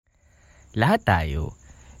Lahat tayo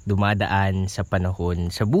dumadaan sa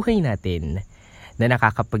panahon sa buhay natin na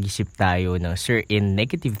nakakapag-isip tayo ng certain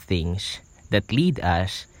negative things that lead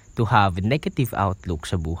us to have negative outlook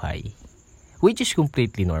sa buhay. Which is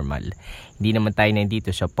completely normal. Hindi naman tayo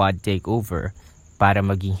nandito sa pod takeover para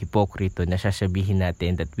maging hipokrito na sasabihin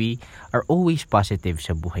natin that we are always positive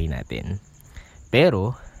sa buhay natin.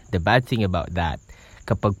 Pero, the bad thing about that,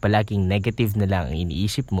 kapag palaging negative na lang ang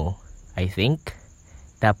iniisip mo, I think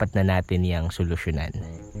dapat na natin yang solusyonan.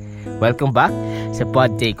 Welcome back sa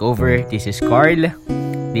Pod Takeover. This is Carl.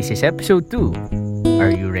 This is episode 2.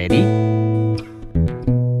 Are you ready?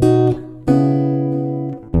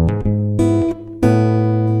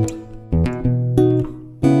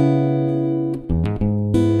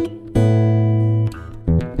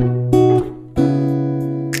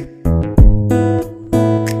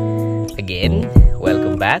 Again,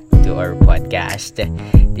 welcome back to our podcast.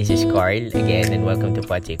 This is Carl again and welcome to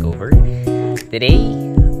Pod Takeover. Today,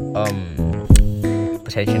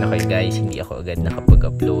 pasensya na kayo guys, hindi ako agad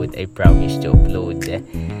nakapag-upload. I promise to upload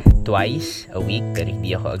twice a week pero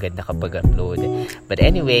hindi ako agad nakapag-upload. But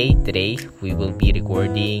anyway, today we will be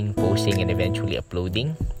recording, posting, and eventually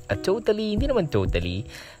uploading. Hindi naman totally,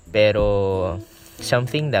 pero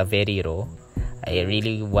something na very raw. I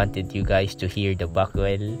really wanted you guys to hear the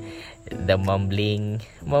buckle, the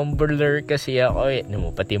mumbler kasi ako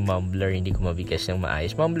pati mumbler, hindi ko mabigas ng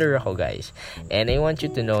maayos. Mumbler ako guys. And I want you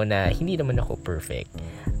to know na hindi naman ako perfect.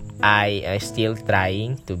 I am still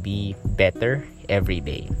trying to be better every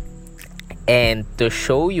day. And to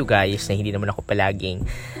show you guys na hindi naman ako palaging,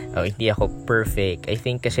 hindi ako perfect, I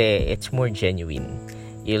think kasi it's more genuine.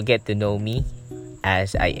 You'll get to know me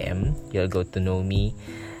as I am. You'll go to know me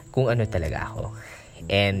kung ano talaga ako.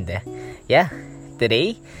 And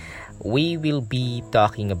today we will be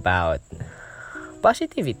talking about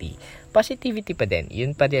positivity. Positivity pa din.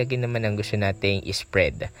 Yun pa rin naman ang gusto nating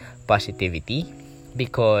i-spread. Positivity.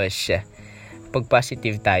 Because pag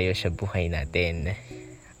positive tayo sa buhay natin,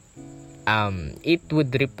 it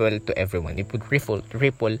would ripple to everyone. It would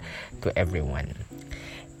ripple to everyone.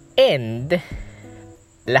 And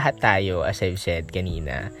lahat tayo, as I've said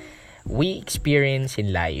kanina, we experience in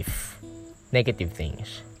life negative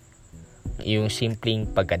things. Yung simpleng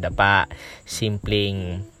pagkadapa,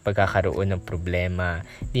 simpleng pagkakaroon ng problema,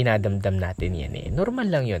 dinadamdam natin yan Normal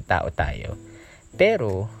lang yun, tao tayo.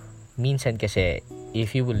 Pero, minsan kasi,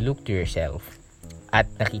 if you will look to yourself at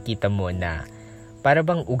nakikita mo na para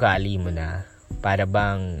bang ugali mo na, para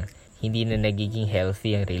bang hindi na nagiging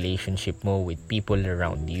healthy ang relationship mo with people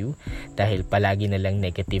around you dahil palagi na lang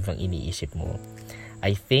negative ang iniisip mo,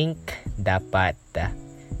 I think dapat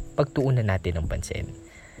pagtuunan natin ng pansin.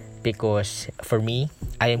 Because for me,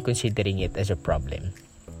 I am considering it as a problem.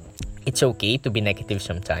 It's okay to be negative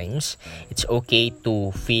sometimes. It's okay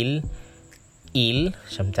to feel ill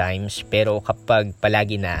sometimes. Pero kapag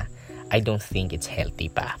palagi na, I don't think it's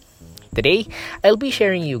healthy pa. Today, I'll be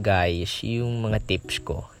sharing you guys yung mga tips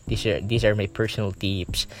ko. These are my personal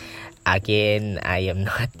tips. Again, I am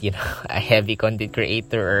not, a heavy content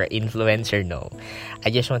creator or influencer, no. I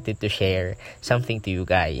just wanted to share something to you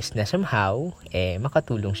guys na somehow,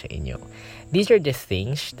 makatulong sa inyo. These are the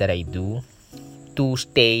things that I do to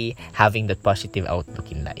stay having that positive outlook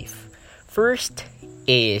in life. First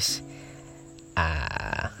is,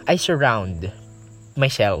 I surround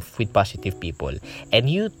myself with positive people. And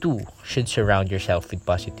you too should surround yourself with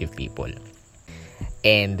positive people.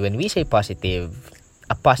 And when we say positive,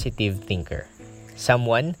 a positive thinker.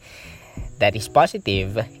 Someone that is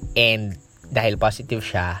positive, and dahil positive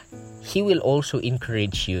siya, he will also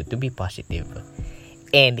encourage you to be positive.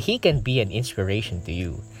 And he can be an inspiration to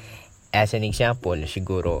you. As an example,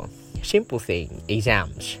 siguro, simple thing,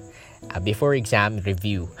 exams. Before exam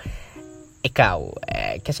review, ikaw,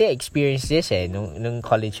 kasi I experienced this nung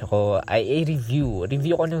college ako, I review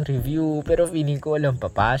ko ng review, pero feeling ko walang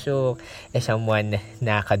papasok. Someone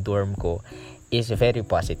na ka-dorm ko is very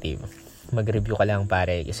positive. Mag-review ka lang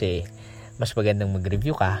pare, kasi mas magandang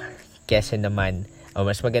mag-review ka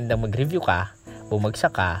mas magandang mag-review ka,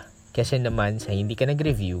 bumagsak ka, kesa naman sa hindi ka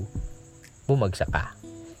nag-review, bumagsak ka.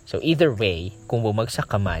 So either way, kung bumagsak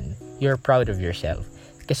ka man, you're proud of yourself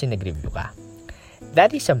kasi nag-review ka.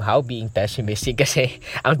 That is somehow being pessimistic kasi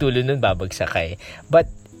ang dulo nun babagsak ka But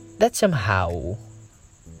that somehow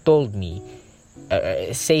told me,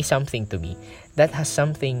 say something to me, that has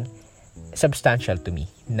something substantial to me,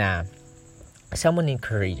 na someone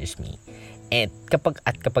encourages me. And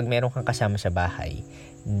kapag meron kang kasama sa bahay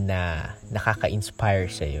na nakaka-inspire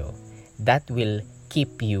sa'yo, that will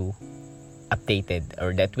keep you updated,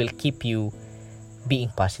 or that will keep you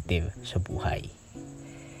being positive sa buhay.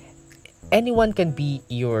 anyone can be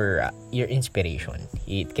your inspiration.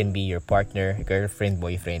 It can be your partner, girlfriend,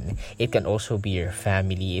 boyfriend. It can also be your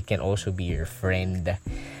family. It can also be your friend.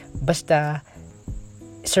 Basta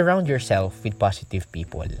surround yourself with positive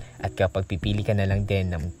people. At kapag pipili ka na lang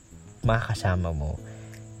din ng mga kasama mo,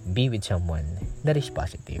 be with someone that is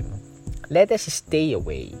positive. Let us stay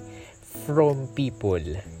away from people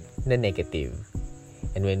na negative.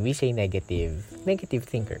 And when we say negative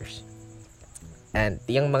thinkers. And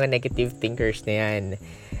yung mga negative thinkers na yan,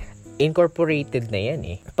 incorporated na yan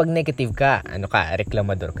eh. Pag negative ka,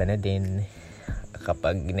 reklamador ka na din.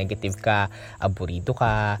 Kapag negative ka, aburido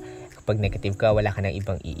ka. Kapag negative ka, wala ka nang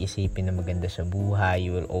ibang iisipin na maganda sa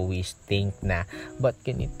buhay. You will always think na, ba't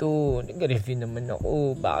ganito? Nag-review naman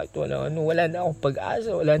ako. Bakit wala na akong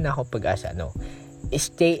pag-asa. No.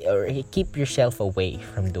 Stay or keep yourself away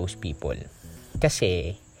from those people.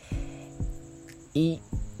 Kasi,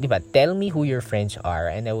 diba, tell me who your friends are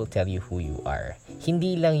and I will tell you who you are.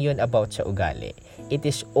 Hindi lang yun about sa ugali. It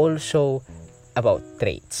is also about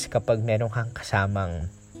traits. Kapag meron kang kasamang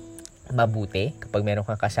mabuti, kapag meron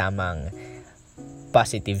kang kasamang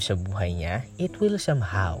positive sa buhay niya, it will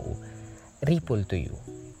somehow ripple to you.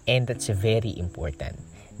 And that's very important.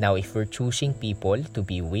 Now, if we're choosing people to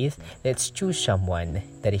be with, let's choose someone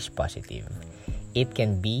that is positive. It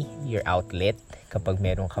can be your outlet kapag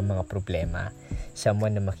meron kang mga problema.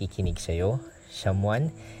 Someone na makikinig sa'yo.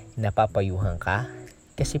 Someone na papayuhan ka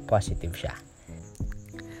kasi positive siya.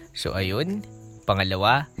 So, ayun.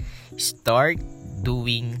 Pangalawa, start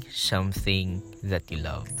doing something that you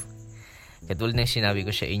love. Katulad ng sinabi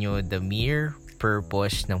ko sa inyo, the mere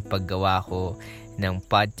purpose ng paggawa ko ng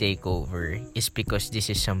pod takeover is because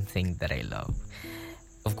this is something that I love.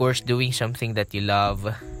 Of course, doing something that you love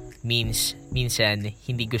means minsan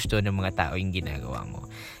hindi gusto ng mga tao yung ginagawa mo.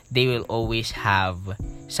 They will always have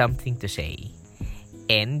something to say.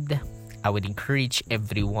 And I would encourage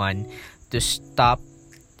everyone to stop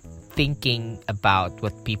thinking about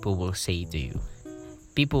what people will say to you.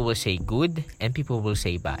 People will say good and people will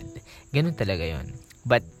say bad. Ganun talaga yon.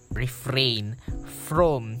 But refrain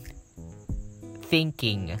from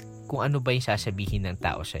thinking kung ano ba yung sasabihin ng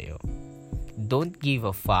tao sa'yo. Don't give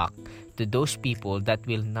a fuck to those people that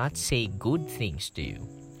will not say good things to you.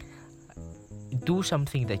 Do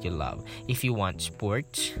something that you love. If you want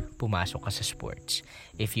sports, pumasok ka sa sports.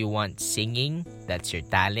 If you want singing, that's your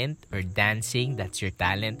talent. Or dancing, that's your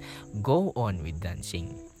talent. Go on with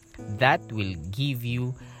dancing. That will give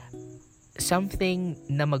you something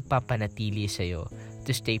na magpapanatili sa'yo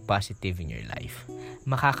to stay positive in your life.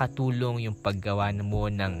 Makakatulong yung paggawa mo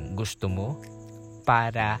ng gusto mo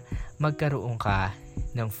para magkaroon ka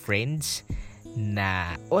ng friends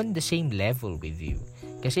na on the same level with you.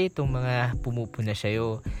 Kasi itong mga pumupuna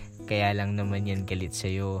sa'yo, kaya lang naman yan galit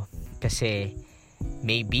sa'yo. Kasi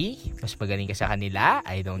maybe mas magaling ka sa kanila,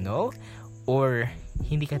 I don't know. Or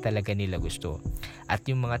hindi ka talaga nila gusto. At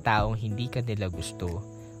yung mga taong hindi ka nila gusto,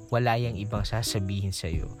 wala yang ibang sasabihin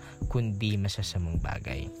sa'yo kundi masasamang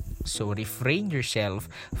bagay. So refrain yourself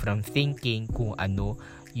from thinking kung ano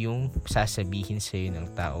yung sasabihin sa'yo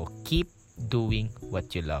ng tao. Keep doing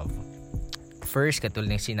what you love. First,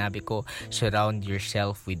 katulad ng sinabi ko, surround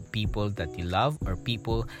yourself with people that you love or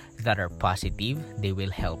people that are positive. They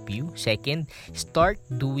will help you. Second, start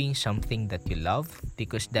doing something that you love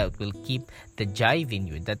because that will keep the drive in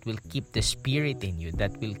you, that will keep the spirit in you,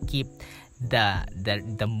 that will keep the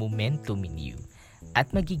momentum in you.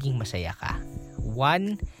 At magiging masaya ka.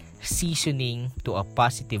 One seasoning to a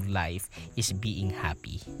positive life is being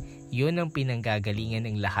happy. Yun ang pinanggagalingan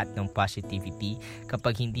ng lahat ng positivity.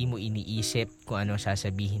 Kapag hindi mo iniisip kung ano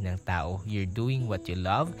sasabihin ng tao, you're doing what you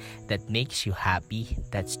love, that makes you happy.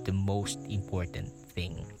 That's the most important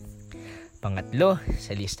thing. Pangatlo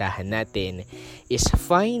sa listahan natin is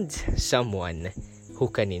find someone who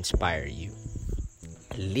can inspire you.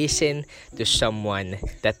 Listen to someone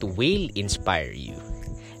that will inspire you.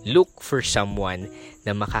 Look for someone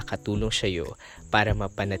na makakatulong sa iyo para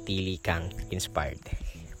mapanatili kang inspired.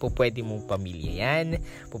 Pupwede mong pamilya yan,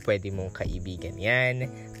 pupwede mong kaibigan yan,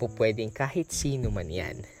 pupwedeng kahit sino man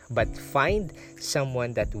yan. But find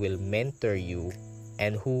someone that will mentor you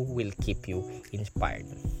and who will keep you inspired.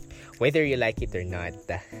 Whether you like it or not,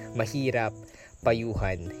 mahirap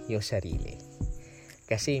payuhan yung sarili.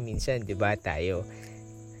 Kasi minsan, di ba tayo,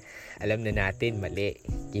 alam na natin mali,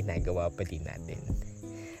 ginagawa pa din natin.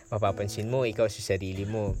 Mapapansin mo, ikaw sa sarili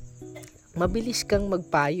mo, mabilis kang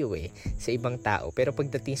magpayo sa ibang tao. Pero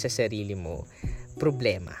pagdating sa sarili mo,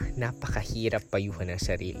 problema. Napakahirap payuhan ng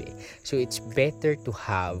sarili. So it's better to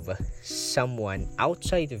have someone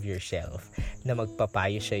outside of yourself na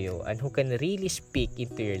magpapayo sa'yo and who can really speak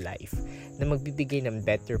into your life na magbibigay ng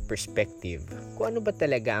better perspective kung ano ba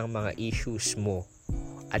talaga ang mga issues mo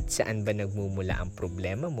at saan ba nagmumula ang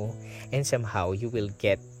problema mo, and somehow you will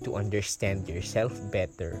get to understand yourself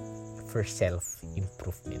better for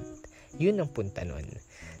self-improvement. Yun ang punta nun.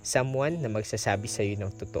 Someone na magsasabi sa'yo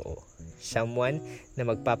ng totoo. Someone na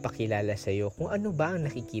magpapakilala sa'yo kung ano ba ang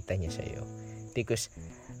nakikita niya sa'yo. Because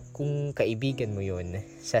kung kaibigan mo yun,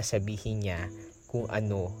 sasabihin niya kung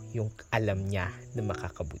ano yung alam niya na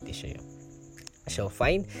makakabuti sa'yo. So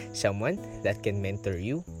find someone that can mentor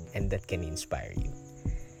you and that can inspire you.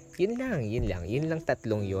 Yun lang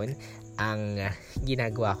tatlong yun ang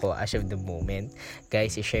ginagawa ko as of the moment.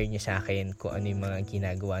 Guys, i-share nyo sa akin kung ano yung mga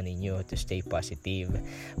ginagawa ninyo to stay positive.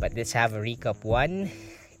 But let's have a recap. One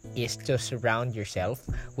is to surround yourself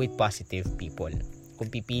with positive people.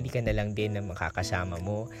 Kung pipili ka na lang din na makakasama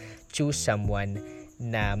mo, choose someone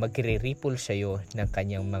na magre-ripple sa'yo ng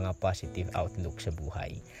kanyang mga positive outlook sa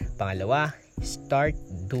buhay. Pangalawa, start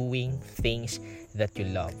doing things that you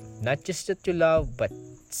love. Not just that you love, but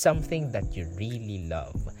something that you really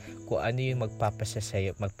love. Kung ano yung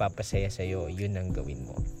magpapasaya sa'yo, yun ang gawin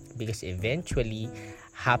mo. Because eventually,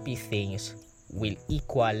 happy things will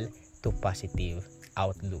equal to positive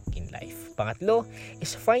outlook in life. Pangatlo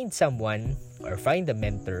is find someone or find a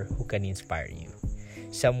mentor who can inspire you.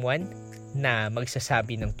 Someone na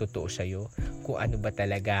magsasabi ng totoo sa'yo kung ano ba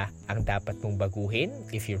talaga ang dapat mong baguhin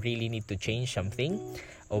if you really need to change something,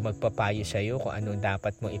 o magpapayo sa'yo kung anong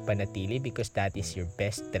dapat mong ipanatili because that is your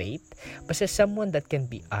best trait. Basta someone that can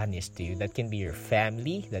be honest to you, that can be your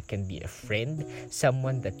family, that can be a friend,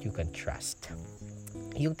 someone that you can trust.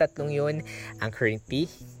 Yung tatlong yun ang currently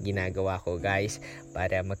ginagawa ko, guys,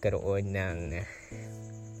 para magkaroon ng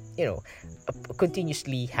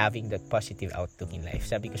continuously having that positive outlook in life.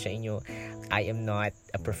 Sabi ko sa inyo, I am not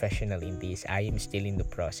a professional in this. I am still in the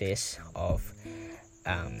process of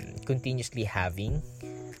continuously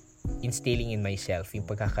instilling in myself yung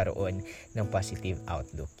pagkakaroon ng positive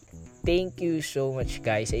outlook. Thank you so much,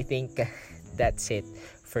 guys. I think that's it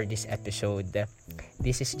for this episode.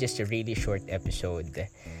 This is just a really short episode.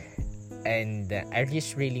 And I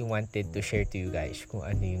just really wanted to share to you guys kung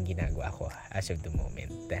ano yung ginagawa ko as of the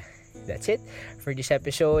moment. That's it for this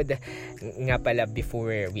episode. Nga pala,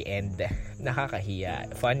 before we end,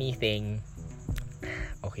 nakakahiya. Funny thing,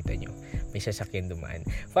 kita nyo, may sasakyan dumaan.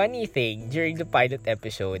 Funny thing, during the pilot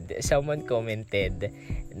episode, someone commented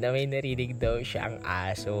na may narinig daw siyang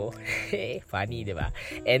aso. Funny, diba?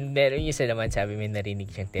 And meron yung isa naman, sabi may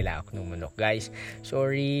narinig siyang tilaok ng manok. Guys,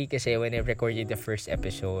 sorry kasi when I recorded the first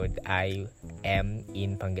episode, I am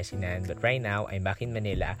in Pangasinan. But right now, I'm back in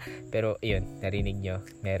Manila. Pero, yun, narinig nyo,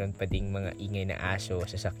 meron pa ding mga ingay na aso,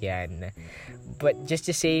 sasakyan. But just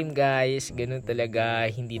the same, guys, ganun talaga.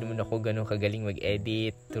 Hindi naman ako ganun kagaling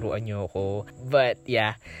mag-edit. Turuan nyo ako.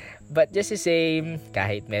 But just the same,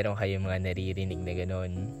 kahit meron kayong mga naririnig na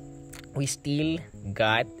ganun, we still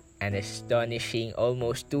got an astonishing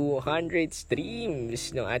almost 200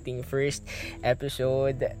 streams ng ating first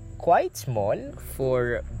episode. Quite small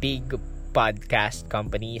for big podcast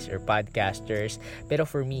companies or podcasters. Pero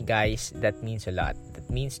for me, guys, that means a lot. That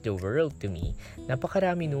means the world to me.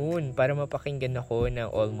 Napakarami noon para mapakinggan ako ng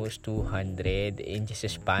almost 200 in just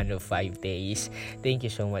a span of 5 days. Thank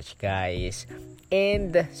you so much, guys.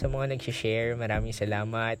 And sa mga nag-share, maraming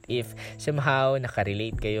salamat. If somehow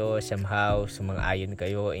nakarelate kayo, somehow sumang-ayon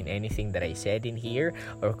kayo in anything that I said in here,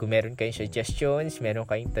 or kung meron kayong suggestions, meron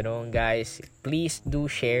kayong tanong, guys, please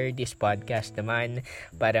do share this podcast naman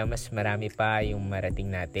para mas marami pa yung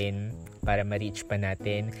marating natin, para ma-reach pa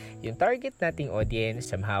natin yung target nating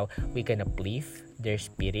audience. Somehow we can uplift their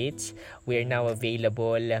spirits. We are now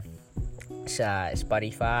available sa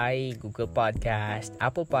Spotify, Google Podcast,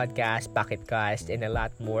 Apple Podcast, Pocket Cast, and a lot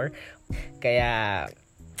more. Kaya,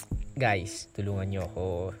 guys, tulungan nyo ako.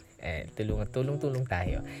 Tulong-tulong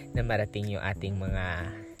tayo na marating yung ating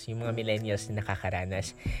mga millennials na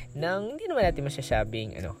nakakaranas ng, hindi naman natin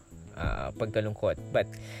masasabing, pagkalungkot. But,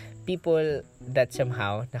 people that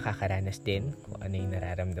somehow nakakaranas din kung ano yung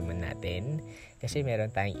nararamdaman natin. Kasi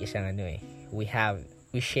meron tayong isang we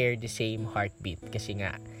share the same heartbeat. Kasi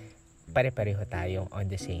nga, pare-pareho tayong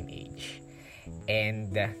on the same age.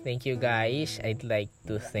 And thank you, guys. I'd like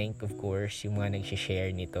to thank, of course, yung mga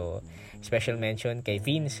nag-share nito. Special mention kay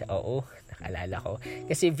Vince. Oo, nakalala ko.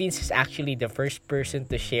 Kasi Vince is actually the first person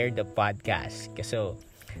to share the podcast. So,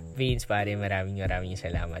 Vince, pare, maraming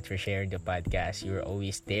salamat for sharing the podcast. You were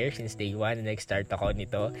always there since day one na nag-start ako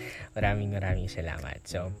nito. Maraming salamat.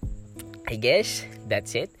 So, I guess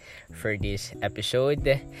that's it for this episode.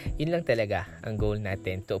 Yun lang talaga ang goal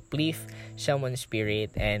natin, to uplift someone's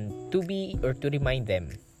spirit and to remind them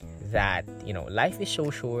that, life is so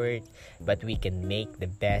short, but we can make the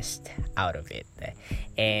best out of it.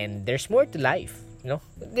 And there's more to life.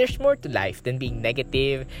 There's more to life than being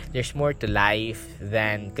negative. There's more to life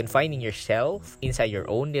than confining yourself inside your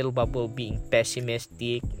own little bubble, being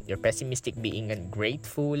pessimistic. You're pessimistic, being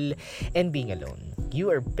ungrateful, and being alone.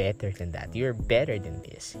 You are better than that. You're better than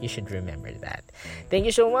this. You should remember that. Thank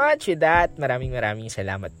you so much. With that, maraming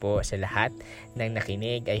salamat po sa lahat ng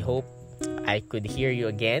nakinig. I hope I could hear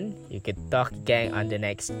you again. You could talk again on the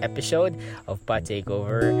next episode of Pod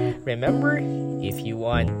Takeover. Remember, if you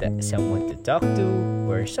want someone to talk to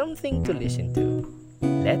or something to listen to,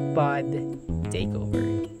 let Pod take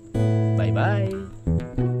over.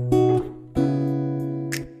 Bye-bye!